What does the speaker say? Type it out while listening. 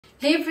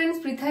Hey friends,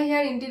 Pritha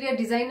here, interior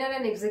designer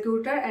and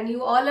executor, and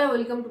you all are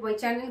welcome to my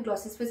channel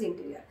Glossyspace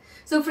Interior.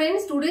 So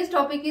friends, today's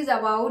topic is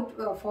about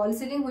false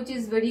ceiling, which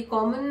is very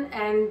common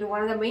and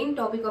one of the main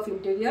topic of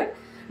interior.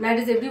 That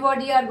is,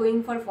 everybody are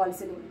going for false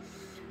ceiling.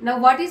 Now,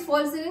 what is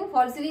false ceiling?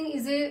 False ceiling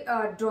is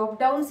a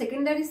drop-down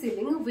secondary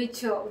ceiling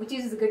which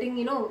is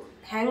getting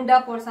hanged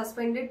up or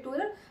suspended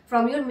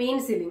from your main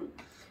ceiling.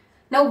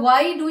 Now,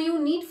 why do you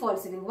need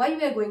false ceiling? Why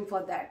we are going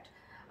for that?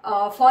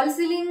 False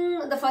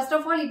ceiling, first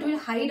of all, it will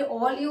hide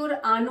all your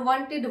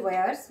unwanted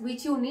wires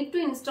which you need to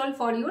install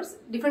for your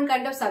different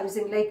kind of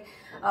servicing, like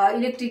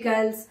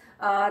electricals,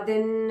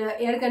 then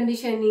air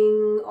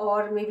conditioning,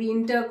 or maybe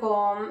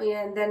intercom,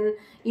 and then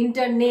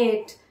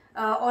internet,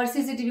 or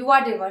CCTV,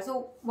 whatever.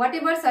 So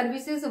whatever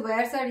services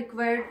wires are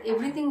required,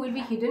 everything will be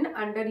hidden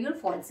under your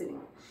false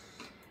ceiling.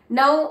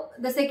 Now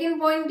the second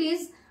point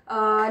is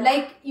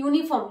like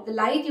the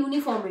light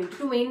uniformity.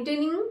 To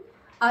maintaining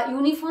a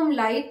uniform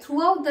light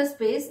throughout the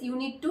space, you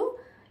need to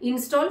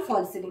install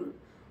false ceiling,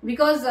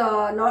 because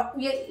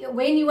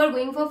when you are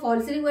going for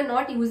false ceiling, we are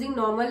not using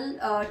normal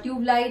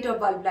tube light or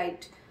bulb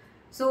light.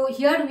 So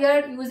here we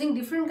are using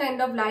different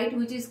kind of light,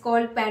 which is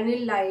called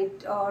panel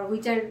light, or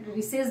which are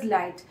recessed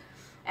light,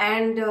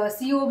 and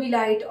COB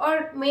light,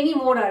 or many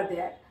more are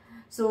there.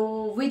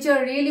 So which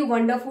are really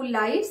wonderful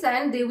lights,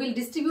 and they will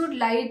distribute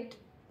light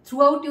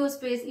throughout your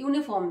space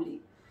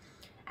uniformly.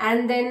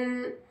 And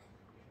then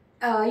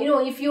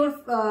if your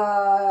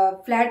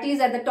flat is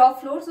at the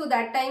top floor, so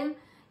that time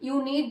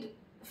you need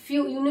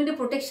a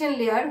protection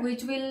layer,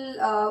 which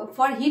will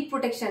for heat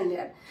protection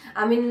layer.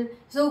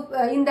 So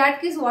in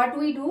that case, what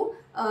we do,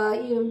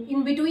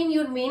 in between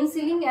your main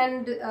ceiling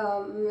and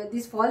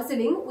this false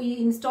ceiling, we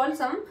install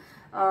some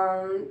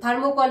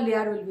thermocol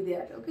layer will be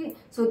there. Okay,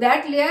 so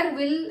that layer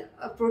will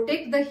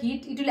protect the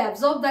heat. It will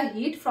absorb the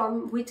heat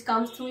from which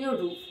comes through your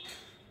roof.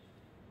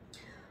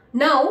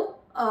 Now,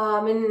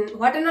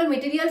 what and all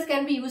materials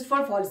can be used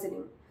for false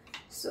ceiling?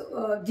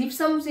 So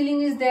gypsum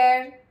ceiling is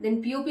there,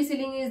 then POP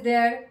ceiling is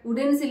there,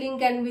 wooden ceiling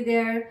can be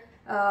there,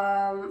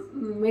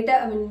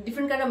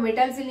 different kind of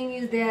metal ceiling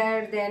is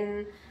there,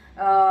 then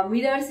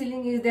mirror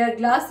ceiling is there,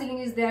 glass ceiling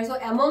is there. So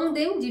among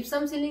them,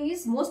 gypsum ceiling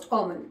is most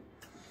common.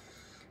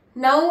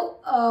 Now,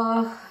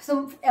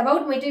 so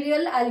about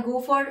material,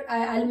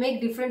 I'll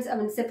make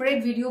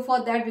separate video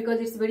for that, because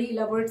it's very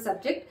elaborate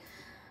subject.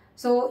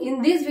 So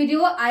in this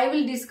video, I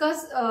will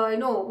discuss,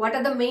 what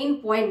are the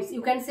main points.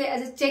 You can say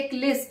as a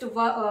checklist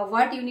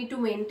what you need to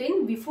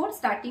maintain before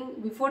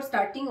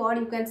starting, or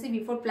you can say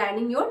before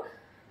planning your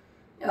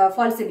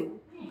false ceiling.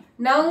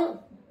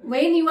 Now,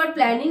 when you are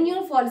planning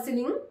your false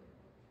ceiling,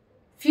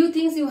 few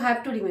things you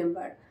have to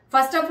remember.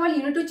 First of all,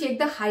 you need to check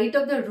the height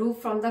of the roof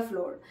from the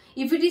floor.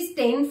 If it is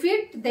 10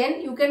 feet, then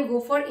you can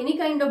go for any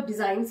kind of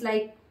designs,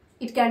 like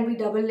it can be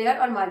double layer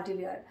or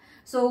multi-layer.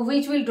 So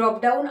which will drop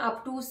down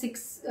up to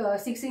 6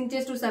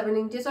 inches to 7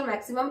 inches, or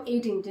maximum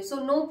 8 inches.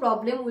 So no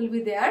problem will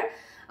be there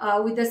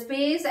with the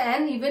space,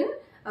 and even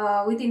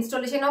with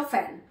installation of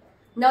fan.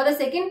 Now the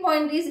second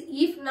point is,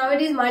 if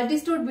nowadays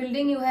multi-stored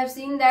building, you have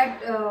seen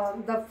that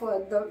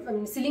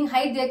the ceiling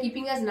height they are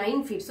keeping as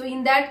 9 feet. So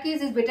in that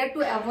case, it's better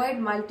to avoid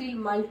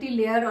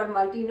multi-layer or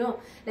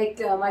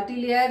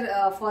multi-layer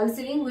false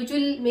ceiling, which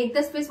will make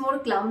the space more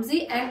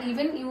clumsy, and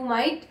even you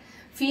might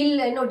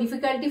feel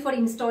difficulty for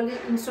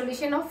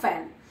installation of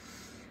fan.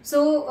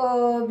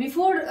 So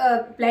before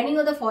planning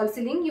of the false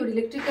ceiling, your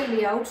electrical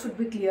layout should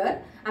be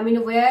clear.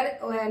 Where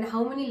and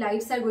how many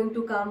lights are going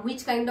to come,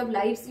 which kind of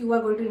lights you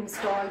are going to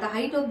install, the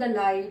height of the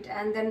light,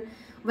 and then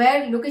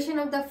where location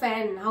of the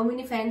fan, how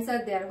many fans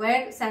are there,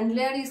 where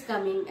chandelier is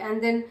coming, and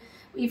then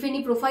if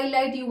any profile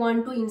light you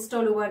want to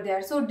install over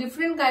there. So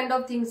different kind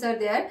of things are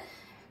there,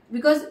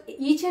 because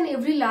each and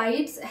every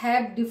lights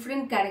have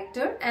different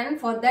character, and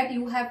for that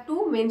you have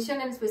to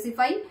mention and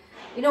specify,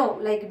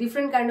 like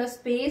different kind of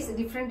space,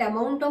 different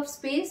amount of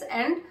space,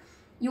 and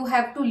you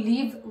have to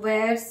leave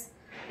wires,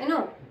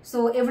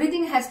 so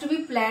everything has to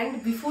be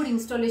planned before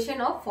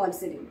installation of false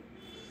ceiling.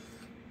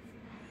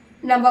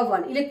 Number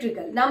 1,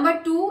 electrical.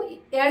 Number 2,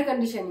 air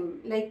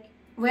conditioning. Like,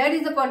 where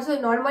is the point? So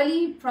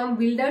normally from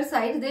builder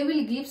side, they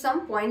will give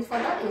some points for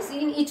the AC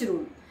in each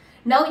room.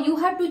 Now you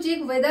have to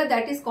check whether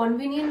that is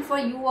convenient for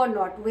you or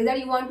not, whether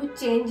you want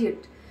to change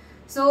it.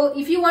 So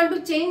if you want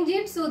to change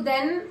it, so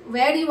then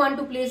where you want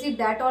to place it,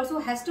 that also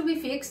has to be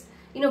fixed,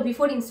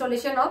 before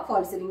installation of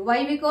false ceiling.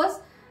 Why? Because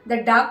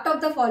the duct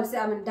of the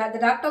the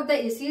duct of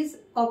the AC's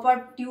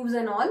copper tubes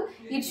and all,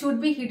 it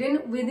should be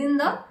hidden within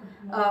the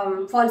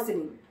false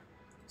ceiling.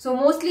 So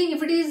mostly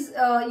if it is,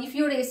 if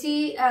your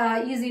AC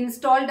is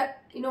installed,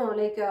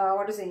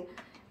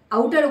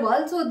 outer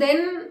wall, so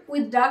then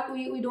with duct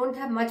we don't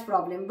have much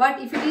problem.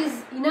 But if it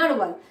is inner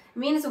wall,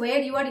 means where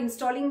you are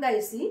installing the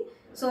AC,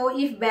 so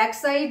if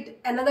backside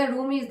another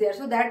room is there,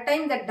 so that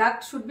time the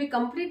duct should be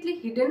completely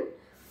hidden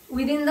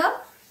within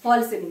the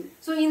false ceiling.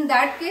 So in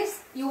that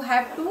case, you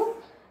have to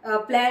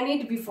plan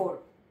it before.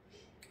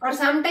 Or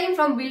sometime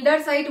from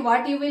builder side,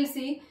 what you will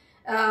see,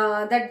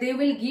 that they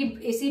will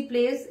give AC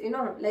place, you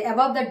know, like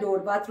above the door,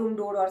 bathroom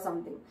door or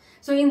something.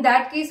 So in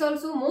that case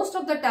also, most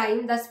of the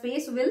time the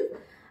space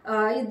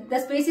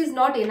is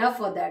not enough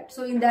for that.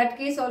 So in that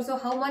case also,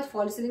 how much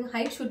false ceiling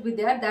height should be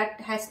there,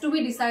 that has to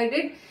be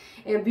decided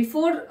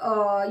before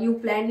you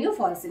plan your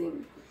false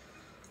ceiling.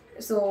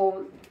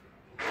 So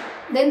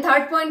then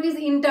third point is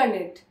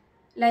internet,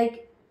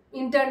 like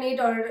internet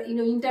or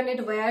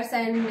internet wires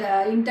and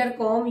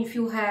intercom if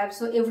you have.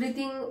 So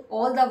everything,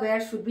 all the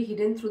wires should be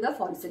hidden through the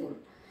false ceiling.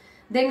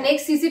 Then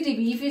next,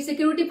 CCTV. If you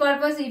security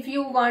purpose, if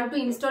you want to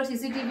install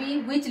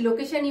CCTV, which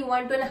location you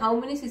want to and how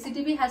many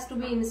CCTV has to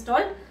be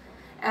installed,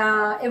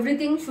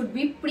 everything should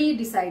be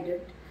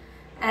pre-decided.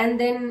 And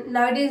then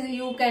nowadays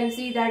you can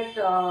see that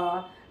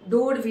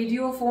door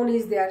video phone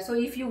is there. So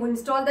if you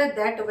install that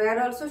wire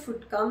also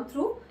should come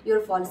through your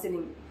false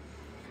ceiling.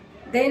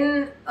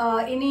 Then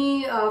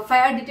any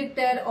fire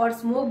detector or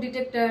smoke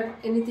detector,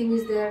 anything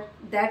is there,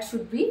 that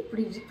should be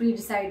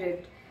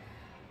pre-decided.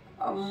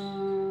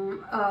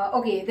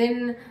 Okay,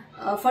 then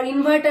for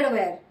inverter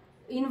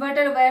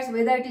wires,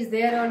 whether it is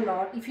there or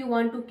not, if you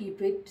want to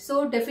keep it,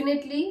 so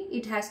definitely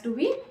it has to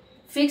be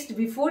fixed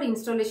before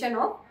installation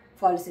of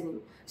false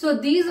ceiling. So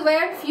these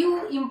were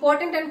few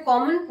important and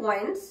common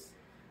points,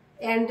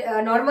 and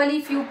normally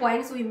few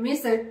points we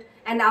miss it,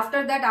 and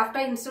after that, after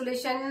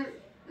installation,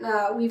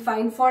 we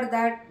find for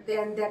that,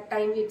 then that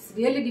time it's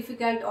really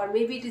difficult or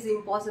maybe it is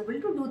impossible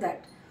to do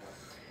that.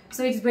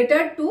 So it's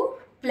better to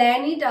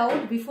plan it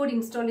out before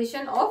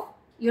installation of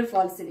your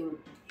false ceiling.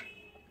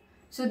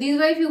 So these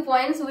were a few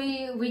points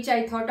which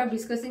I thought of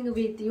discussing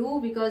with you,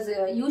 because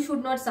you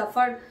should not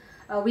suffer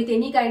with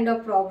any kind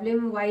of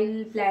problem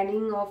while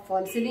planning of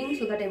false ceiling,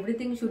 so that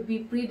everything should be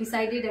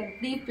pre-decided and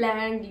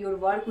pre-planned. Your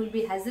work will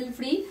be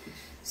hassle-free.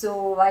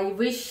 So I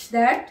wish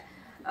that.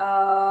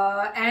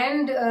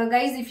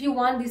 Guys, if you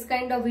want this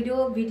kind of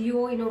video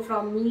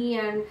from me,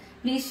 and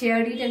please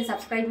share it and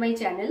subscribe my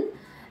channel,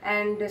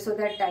 and so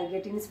that I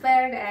get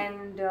inspired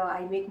and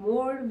I make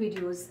more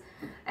videos.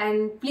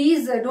 And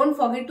please don't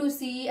forget to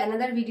see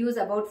another videos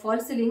about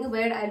false ceiling,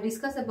 where I'll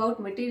discuss about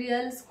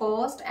materials,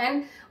 cost,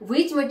 and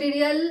which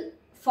material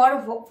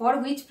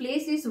for which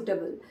place is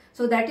suitable.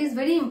 So that is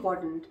very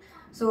important.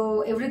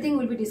 So everything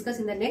will be discussed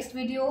in the next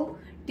video.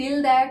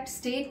 Till that,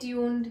 stay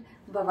tuned.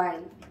 Bye bye.